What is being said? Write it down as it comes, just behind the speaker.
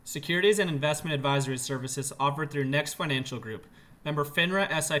Securities and investment advisory services offered through Next Financial Group, member FINRA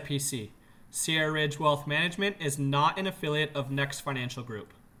SIPC. Sierra Ridge Wealth Management is not an affiliate of Next Financial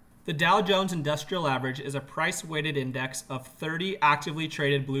Group. The Dow Jones Industrial Average is a price-weighted index of 30 actively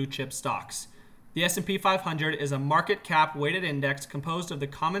traded blue-chip stocks. The S&P 500 is a market cap weighted index composed of the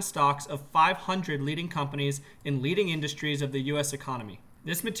common stocks of 500 leading companies in leading industries of the U.S. economy.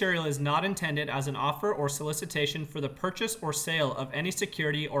 This material is not intended as an offer or solicitation for the purchase or sale of any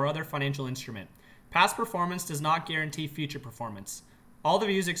security or other financial instrument. Past performance does not guarantee future performance. All the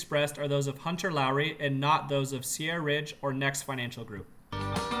views expressed are those of Hunter Lowry and not those of Sierra Ridge or Next Financial Group.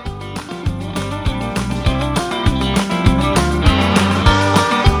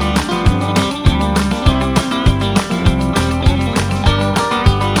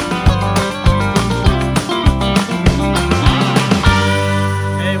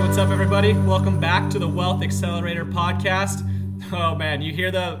 Welcome back to the Wealth Accelerator podcast. Oh man, you hear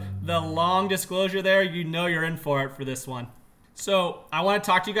the long disclosure there? You know you're in for it for this one. So I want to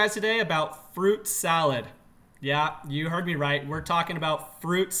talk to you guys today about fruit salad. Yeah, you heard me right. We're talking about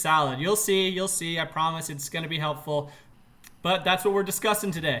fruit salad. You'll see. I promise it's going to be helpful. But that's what we're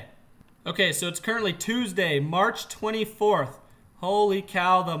discussing today. Okay, so it's currently Tuesday, March 24th. Holy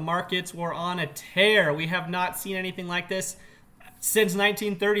cow, the markets were on a tear. We have not seen anything like this since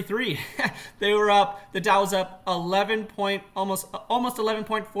 1933. They were up, the Dow was up almost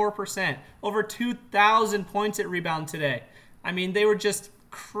 11.4%, over 2,000 points at rebound today. I mean, they were just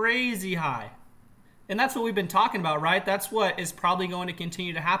crazy high. And that's what we've been talking about, right? That's what is probably going to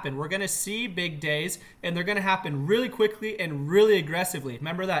continue to happen. We're going to see big days, and they're going to happen really quickly and really aggressively.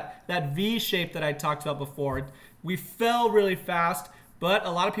 Remember that V shape that I talked about before? We fell really fast, but a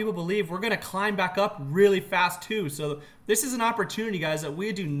lot of people believe we're going to climb back up really fast too. So this is an opportunity, guys, that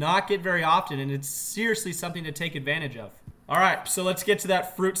we do not get very often, and it's seriously something to take advantage of. All right, so let's get to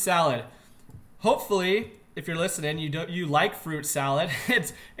that fruit salad. Hopefully, if you're listening, you like fruit salad.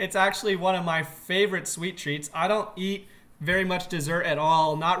 It's actually one of my favorite sweet treats. I don't eat very much dessert at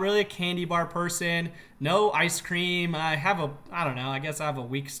all. Not really a candy bar person. No ice cream. I guess I have a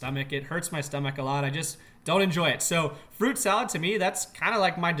weak stomach. It hurts my stomach a lot. I just don't enjoy it. So fruit salad to me, that's kind of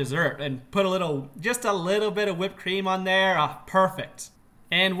like my dessert. And put just a little bit of whipped cream on there. Perfect.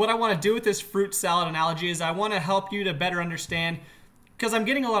 And what I want to do with this fruit salad analogy is I want to help you to better understand, because I'm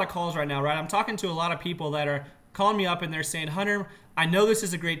getting a lot of calls right now, right? I'm talking to a lot of people that are calling me up and they're saying, Hunter, I know this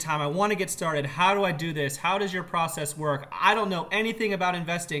is a great time. I want to get started. How do I do this? How does your process work? I don't know anything about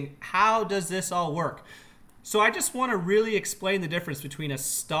investing. How does this all work? So I just want to really explain the difference between a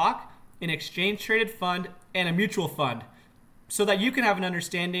stock, an exchange-traded fund, and a mutual fund, so that you can have an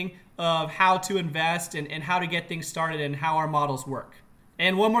understanding of how to invest and how to get things started and how our models work.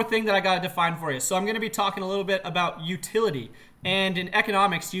 And one more thing that I got to define for you. So I'm going to be talking a little bit about utility. And in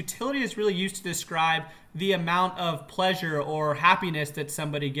economics, utility is really used to describe the amount of pleasure or happiness that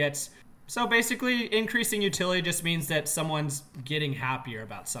somebody gets. So basically, increasing utility just means that someone's getting happier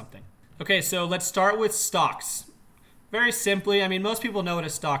about something. Okay, so let's start with stocks. Very simply, most people know what a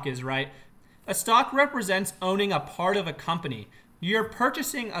stock is, right? A stock represents owning a part of a company. You're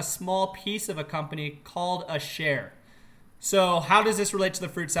purchasing a small piece of a company called a share. So how does this relate to the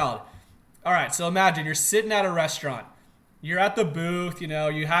fruit salad? All right, so imagine you're sitting at a restaurant. You're at the booth, you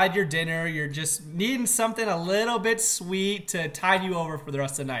had your dinner, you're just needing something a little bit sweet to tide you over for the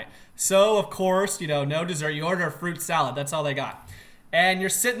rest of the night. So, of course, no dessert, you order a fruit salad, that's all they got. And you're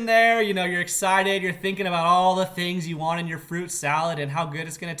sitting there, you're excited, you're thinking about all the things you want in your fruit salad and how good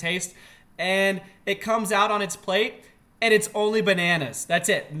it's going to taste. And it comes out on its plate, and it's only bananas. That's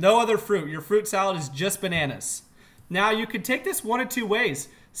it. No other fruit. Your fruit salad is just bananas. Now, you could take this one of two ways.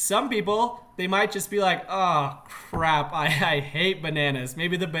 Some people, they might just be like, oh, crap, I hate bananas.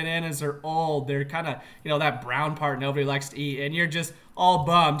 Maybe the bananas are old. They're kind of, that brown part nobody likes to eat. And you're just all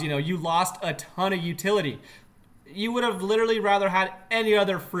bummed. You lost a ton of utility. You would have literally rather had any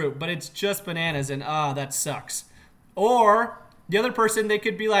other fruit, but it's just bananas, and that sucks. Or the other person, they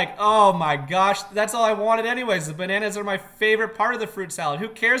could be like, oh my gosh, that's all I wanted anyways. The bananas are my favorite part of the fruit salad. Who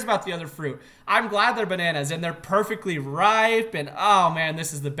cares about the other fruit? I'm glad they're bananas, and they're perfectly ripe, and oh man,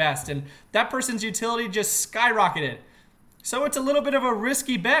 this is the best. And that person's utility just skyrocketed. So it's a little bit of a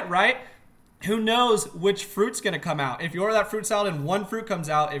risky bet, right? Who knows which fruit's going to come out? If you order that fruit salad and one fruit comes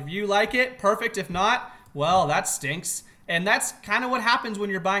out, if you like it, perfect. If not, well, that stinks. And that's kind of what happens when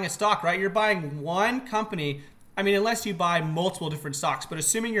you're buying a stock, right? You're buying one company. Unless you buy multiple different stocks, but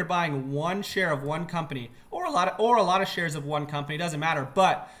assuming you're buying one share of one company or a lot of shares of one company, doesn't matter.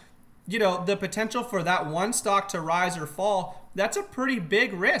 But, the potential for that one stock to rise or fall, that's a pretty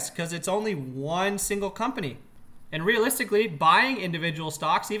big risk because it's only one single company. And realistically, buying individual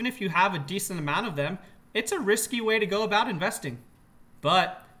stocks, even if you have a decent amount of them, it's a risky way to go about investing.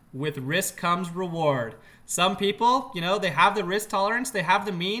 But with risk comes reward. Some people, they have the risk tolerance, they have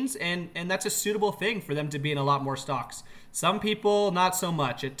the means, and that's a suitable thing for them to be in a lot more stocks. Some people, not so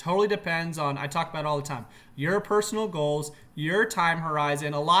much. It totally depends on, I talk about it all the time, your personal goals, your time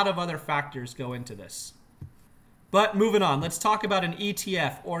horizon, a lot of other factors go into this. But moving on, let's talk about an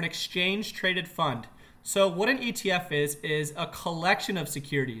ETF or an exchange traded fund. So what an ETF is a collection of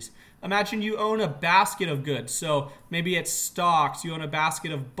securities. Imagine you own a basket of goods. So maybe it's stocks, you own a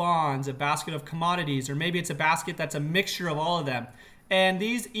basket of bonds, a basket of commodities, or maybe it's a basket that's a mixture of all of them. And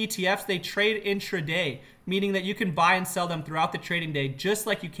these ETFs, they trade intraday, meaning that you can buy and sell them throughout the trading day, just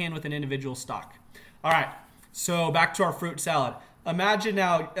like you can with an individual stock. All right, so back to our fruit salad. Imagine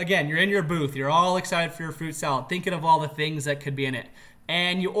now, again, you're in your booth, you're all excited for your fruit salad, thinking of all the things that could be in it.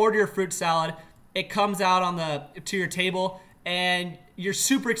 And you order your fruit salad, it comes out to your table, and you're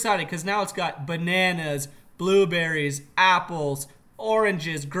super excited because now it's got bananas, blueberries, apples,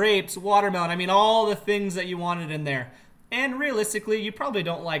 oranges, grapes, watermelon. I mean, all the things that you wanted in there. And realistically, you probably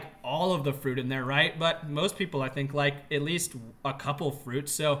don't like all of the fruit in there, right? But most people, I think, like at least a couple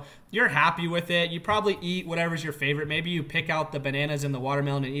fruits. So you're happy with it. You probably eat whatever's your favorite. Maybe you pick out the bananas and the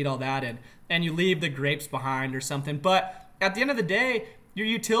watermelon and eat all that, and you leave the grapes behind or something. But at the end of the day, your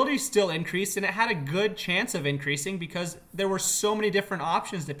utility still increased, and it had a good chance of increasing because there were so many different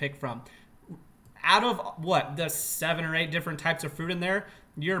options to pick from. Out of the 7 or 8 different types of fruit in there,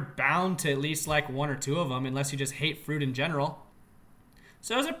 you're bound to at least like 1 or 2 of them, unless you just hate fruit in general.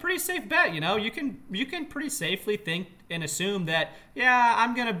 So it's a pretty safe bet, You can pretty safely think and assume that, yeah,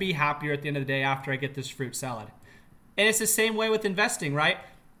 I'm gonna be happier at the end of the day after I get this fruit salad. And it's the same way with investing, right?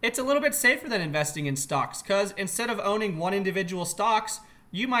 It's a little bit safer than investing in stocks because instead of owning one individual stocks,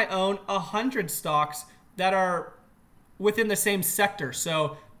 you might own 100 stocks that are within the same sector.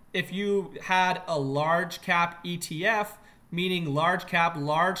 So if you had a large cap ETF, meaning large cap,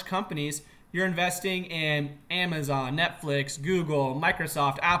 large companies, you're investing in Amazon, Netflix, Google,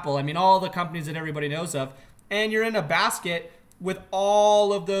 Microsoft, Apple, all the companies that everybody knows of, and you're in a basket with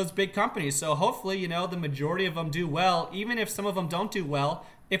all of those big companies. So hopefully, the majority of them do well. Even if some of them don't do well,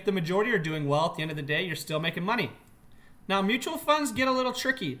 if the majority are doing well, at the end of the day, you're still making money. Now, mutual funds get a little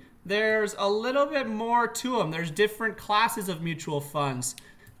tricky. There's a little bit more to them. There's different classes of mutual funds.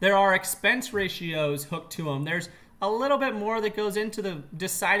 There are expense ratios hooked to them. There's a little bit more that goes into the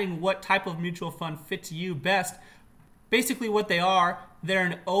deciding what type of mutual fund fits you best. Basically what they are, they're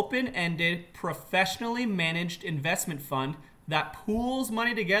an open-ended, professionally managed investment fund that pools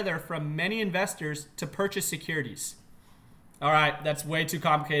money together from many investors to purchase securities. All right, that's way too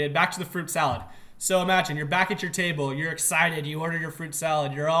complicated. Back to the fruit salad. So imagine you're back at your table, you're excited, you order your fruit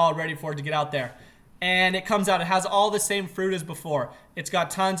salad, you're all ready for it to get out there. And it comes out, it has all the same fruit as before. It's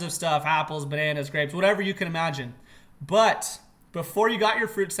got tons of stuff, apples, bananas, grapes, whatever you can imagine. But before you got your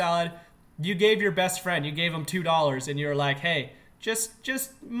fruit salad, you gave your best friend, you gave him $2 and you're like, hey, just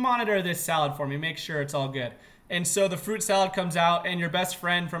monitor this salad for me, make sure it's all good. And so the fruit salad comes out and your best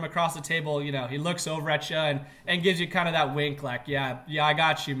friend from across the table, he looks over at you and gives you kind of that wink like, yeah, I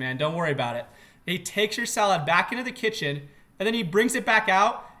got you, man, don't worry about it. He takes your salad back into the kitchen and then he brings it back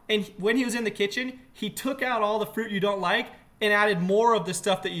out. And when he was in the kitchen, he took out all the fruit you don't like and added more of the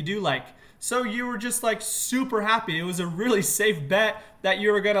stuff that you do like. So you were just like super happy. It was a really safe bet that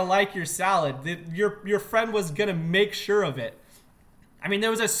you were going to like your salad. Your friend was going to make sure of it. There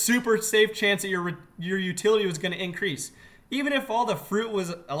was a super safe chance that your utility was going to increase. Even if all the fruit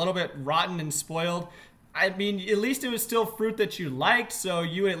was a little bit rotten and spoiled, at least it was still fruit that you liked, so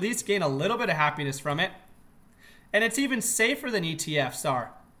you would at least gain a little bit of happiness from it. And it's even safer than ETFs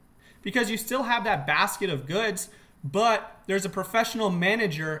are because you still have that basket of goods, but there's a professional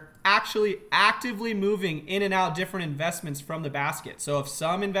manager actually actively moving in and out different investments from the basket. So if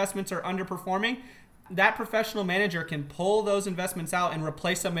some investments are underperforming, that professional manager can pull those investments out and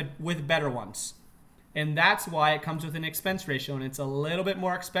replace them with better ones. And that's why it comes with an expense ratio, and it's a little bit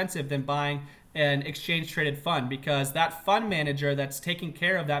more expensive than buying an exchange traded fund because that fund manager that's taking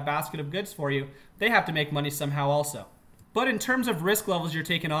care of that basket of goods for you, they have to make money somehow also. But in terms of risk levels you're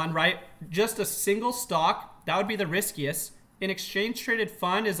taking on, right, just a single stock, that would be the riskiest. An exchange traded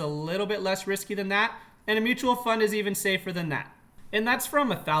fund is a little bit less risky than that, and a mutual fund is even safer than that. And that's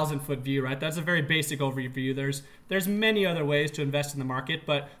from a 1,000-foot view, right? That's a very basic overview. There's many other ways to invest in the market,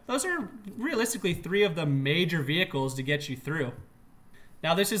 but those are realistically 3 of the major vehicles to get you through.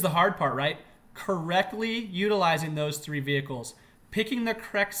 Now, this is the hard part, right? Correctly utilizing those 3 vehicles, picking the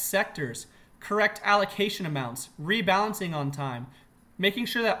correct sectors, correct allocation amounts, rebalancing on time, making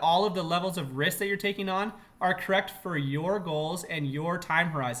sure that all of the levels of risk that you're taking on, are correct for your goals and your time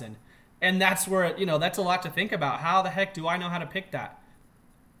horizon. And that's where, that's a lot to think about. How the heck do I know how to pick that?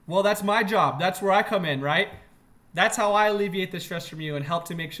 Well, that's my job. That's where I come in, right? That's how I alleviate the stress from you and help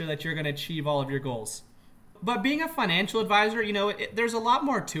to make sure that you're going to achieve all of your goals. But being a financial advisor, there's a lot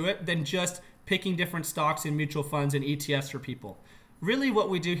more to it than just picking different stocks and mutual funds and ETFs for people. Really what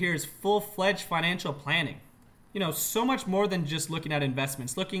we do here is full-fledged financial planning. So much more than just looking at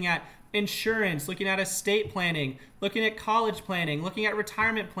investments, looking at insurance, looking at estate planning, looking at college planning, looking at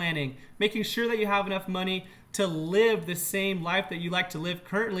retirement planning, making sure that you have enough money to live the same life that you like to live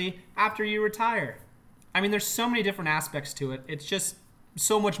currently after you retire. There's so many different aspects to it. It's just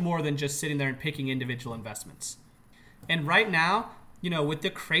so much more than just sitting there and picking individual investments. And right now, with the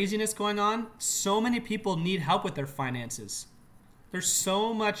craziness going on, so many people need help with their finances. There's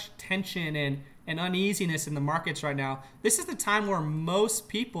so much tension and uneasiness in the markets right now. This is the time where most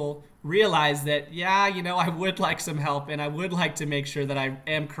people realize that, I would like some help and I would like to make sure that I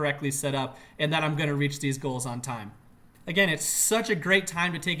am correctly set up and that I'm going to reach these goals on time. Again, it's such a great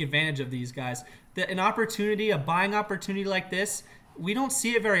time to take advantage of these guys. A buying opportunity like this, we don't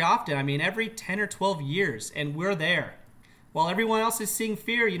see it very often. Every 10 or 12 years, and we're there. While everyone else is seeing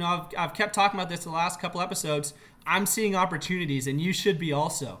fear, I've kept talking about this the last couple episodes, I'm seeing opportunities, and you should be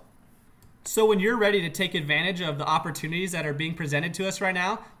also. So when you're ready to take advantage of the opportunities that are being presented to us right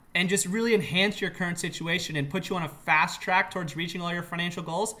now, and just really enhance your current situation and put you on a fast track towards reaching all your financial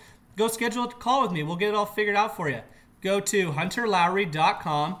goals, go schedule a call with me. We'll get it all figured out for you. Go to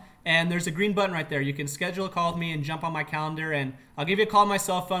hunterlowry.com, and there's a green button right there. You can schedule a call with me and jump on my calendar, and I'll give you a call on my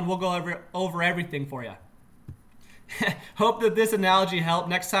cell phone. We'll go over everything for you. Hope that this analogy helped.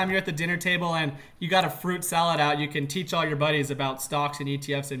 Next time you're at the dinner table and you got a fruit salad out, you can teach all your buddies about stocks and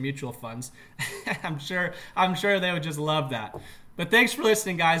ETFs and mutual funds. I'm sure they would just love that. But thanks for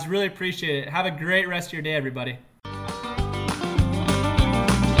listening, guys. Really appreciate it. Have a great rest of your day, everybody.